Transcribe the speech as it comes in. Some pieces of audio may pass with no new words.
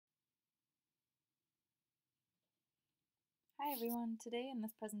Hi everyone. Today in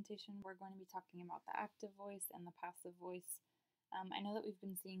this presentation we're going to be talking about the active voice and the passive voice. I know that we've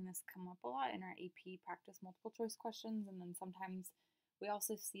been seeing this come up a lot in our AP practice multiple choice questions, and then sometimes we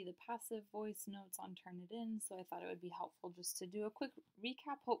also see the passive voice notes on Turnitin, so I thought it would be helpful just to do a quick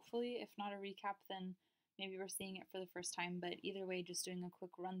recap, hopefully. If not a recap, then maybe we're seeing it for the first time, but either way, just doing a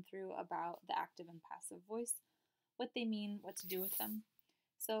quick run through about the active and passive voice, what they mean, what to do with them.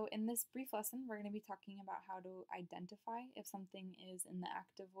 So in this brief lesson, we're going to be talking about how to identify if something is in the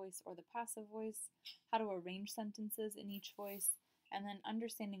active voice or the passive voice, how to arrange sentences in each voice, and then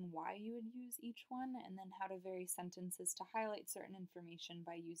understanding why you would use each one, and then how to vary sentences to highlight certain information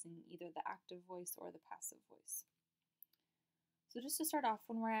by using either the active voice or the passive voice. So just to start off,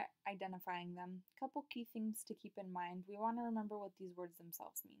 when we're identifying them, a couple key things to keep in mind. We want to remember what these words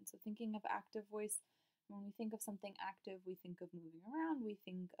themselves mean. So thinking of active voice, when we think of something active, we think of moving around, we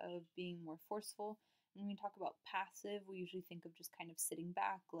think of being more forceful. When we talk about passive, we usually think of just kind of sitting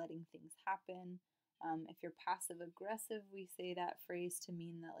back, letting things happen. If you're passive aggressive, we say that phrase to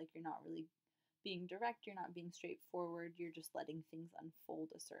mean that like you're not really being direct, you're not being straightforward, you're just letting things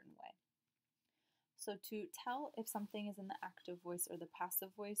unfold a certain way. So to tell if something is in the active voice or the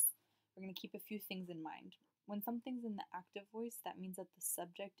passive voice, we're going to keep a few things in mind. When something's in the active voice, that means that the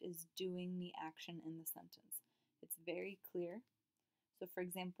subject is doing the action in the sentence. It's very clear. So for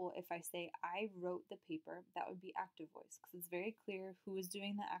example, if I say, I wrote the paper, that would be active voice because it's very clear who is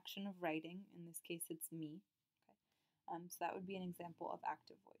doing the action of writing. In this case, it's me. Okay? So that would be an example of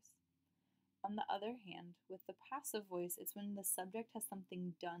active voice. On the other hand, with the passive voice, it's when the subject has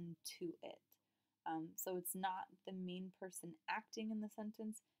something done to it. So it's not the main person acting in the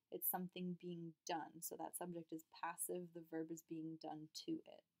sentence, it's something being done. So that subject is passive, the verb is being done to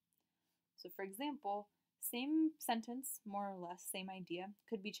it. So for example, same sentence, more or less, same idea,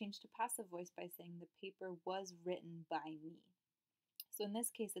 could be changed to passive voice by saying the paper was written by me. So in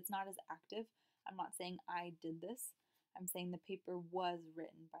this case, it's not as active. I'm not saying I did this. I'm saying the paper was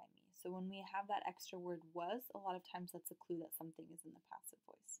written by me. So when we have that extra word was, a lot of times that's a clue that something is in the passive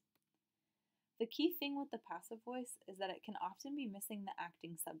voice. The key thing with the passive voice is that it can often be missing the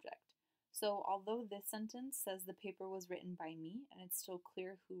acting subject. So although this sentence says the paper was written by me and it's still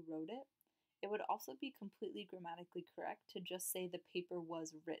clear who wrote it, it would also be completely grammatically correct to just say the paper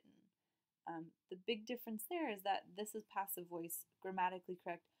was written. The big difference there is that this is passive voice, grammatically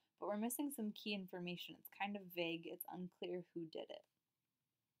correct, but we're missing some key information. It's kind of vague, it's unclear who did it.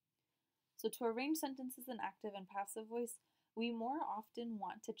 So to arrange sentences in active and passive voice, we more often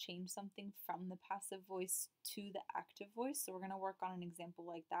want to change something from the passive voice to the active voice. So we're going to work on an example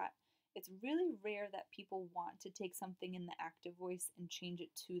like that. It's really rare that people want to take something in the active voice and change it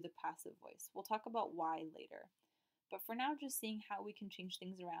to the passive voice. We'll talk about why later. But for now, just seeing how we can change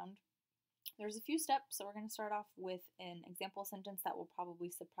things around. There's a few steps, so we're going to start off with an example sentence that will probably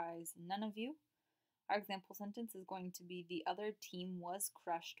surprise none of you. Our example sentence is going to be, the other team was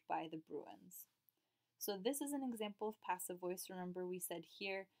crushed by the Bruins. So this is an example of passive voice. Remember we said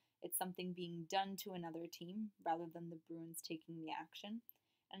here it's something being done to another team rather than the Bruins taking the action.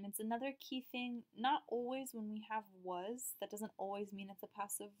 And it's another key thing, not always when we have was, that doesn't always mean it's a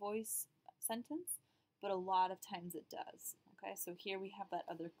passive voice sentence, but a lot of times it does. Okay, so here we have that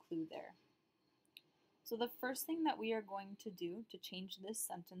other clue there. So the first thing that we are going to do to change this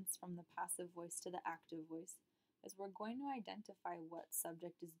sentence from the passive voice to the active voice is we're going to identify what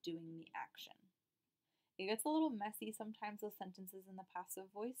subject is doing the action. It gets a little messy sometimes with sentences in the passive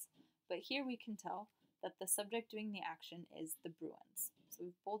voice, but here we can tell that the subject doing the action is the Bruins. So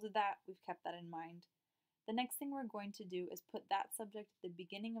we've bolded that, we've kept that in mind. The next thing we're going to do is put that subject at the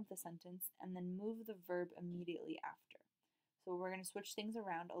beginning of the sentence and then move the verb immediately after. So we're going to switch things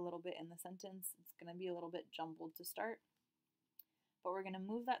around a little bit in the sentence. It's going to be a little bit jumbled to start, but we're going to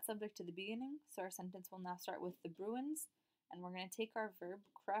move that subject to the beginning. So our sentence will now start with the Bruins, and we're going to take our verb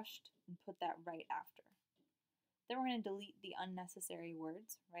crushed and put that right after. Then we're going to delete the unnecessary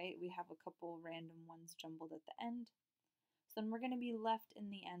words, right? We have a couple random ones jumbled at the end. So then we're going to be left in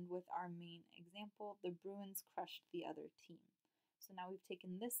the end with our main example, the Bruins crushed the other team. So now we've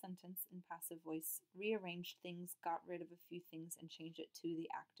taken this sentence in passive voice, rearranged things, got rid of a few things, and changed it to the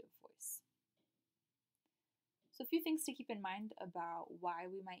active voice. So a few things to keep in mind about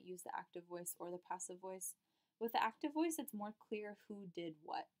why we might use the active voice or the passive voice. With the active voice, it's more clear who did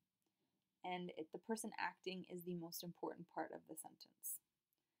what, and the person acting is the most important part of the sentence.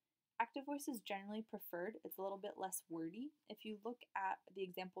 Active voice is generally preferred. It's a little bit less wordy. If you look at the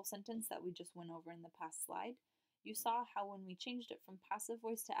example sentence that we just went over in the past slide, you saw how when we changed it from passive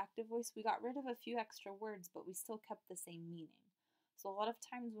voice to active voice, we got rid of a few extra words, but we still kept the same meaning. So a lot of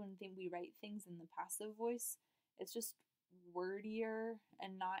times when we write things in the passive voice, it's just wordier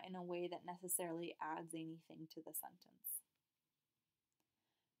and not in a way that necessarily adds anything to the sentence.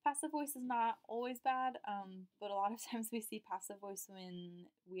 Passive voice is not always bad, but a lot of times we see passive voice when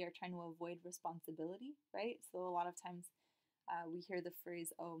we are trying to avoid responsibility, right? So a lot of times we hear the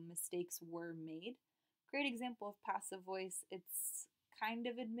phrase, oh, mistakes were made. Great example of passive voice. It's kind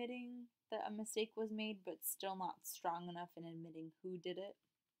of admitting that a mistake was made, but still not strong enough in admitting who did it.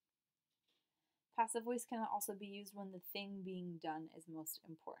 Passive voice can also be used when the thing being done is most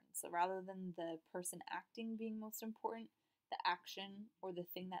important. So rather than the person acting being most important, the action or the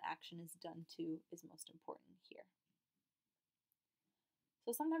thing that action is done to is most important here.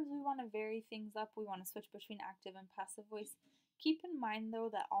 So sometimes we want to vary things up. We want to switch between active and passive voice. Keep in mind though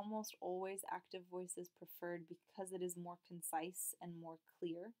that almost always active voice is preferred because it is more concise and more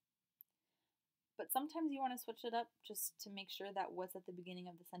clear. But sometimes you want to switch it up just to make sure that what's at the beginning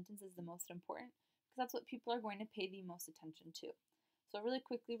of the sentence is the most important, because that's what people are going to pay the most attention to. So really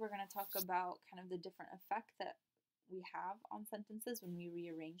quickly, we're going to talk about kind of the different effect that we have on sentences when we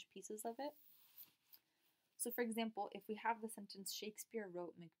rearrange pieces of it. So for example, if we have the sentence Shakespeare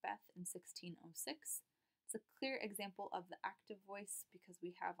wrote Macbeth in 1606, it's a clear example of the active voice because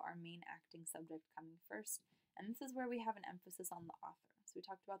we have our main acting subject coming first, and this is where we have an emphasis on the author. So we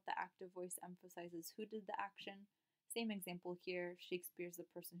talked about the active voice emphasizes who did the action. Same example here, Shakespeare's the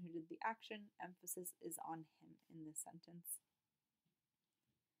person who did the action, emphasis is on him in this sentence.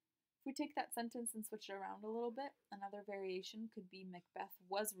 If we take that sentence and switch it around a little bit, another variation could be Macbeth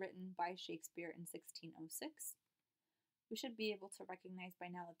was written by Shakespeare in 1606. We should be able to recognize by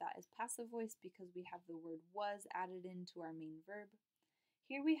now that that is passive voice because we have the word was added into our main verb.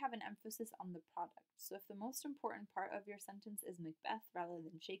 Here we have an emphasis on the product. So if the most important part of your sentence is Macbeth rather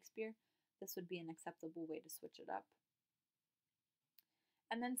than Shakespeare, this would be an acceptable way to switch it up.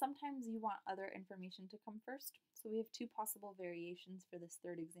 And then sometimes you want other information to come first. So we have two possible variations for this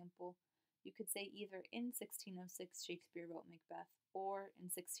third example. You could say either in 1606 Shakespeare wrote Macbeth, or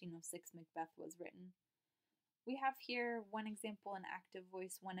in 1606 Macbeth was written. We have here one example in active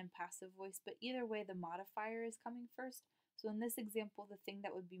voice, one in passive voice, but either way the modifier is coming first. So in this example, the thing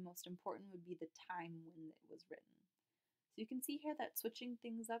that would be most important would be the time when it was written. So you can see here that switching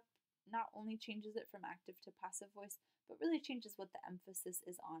things up not only changes it from active to passive voice, but really changes what the emphasis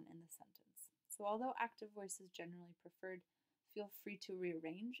is on in the sentence. So although active voice is generally preferred, feel free to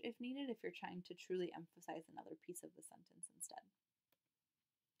rearrange if needed if you're trying to truly emphasize another piece of the sentence instead.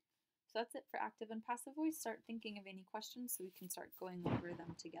 So that's it for active and passive voice. Start thinking of any questions so we can start going over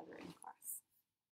them together in class.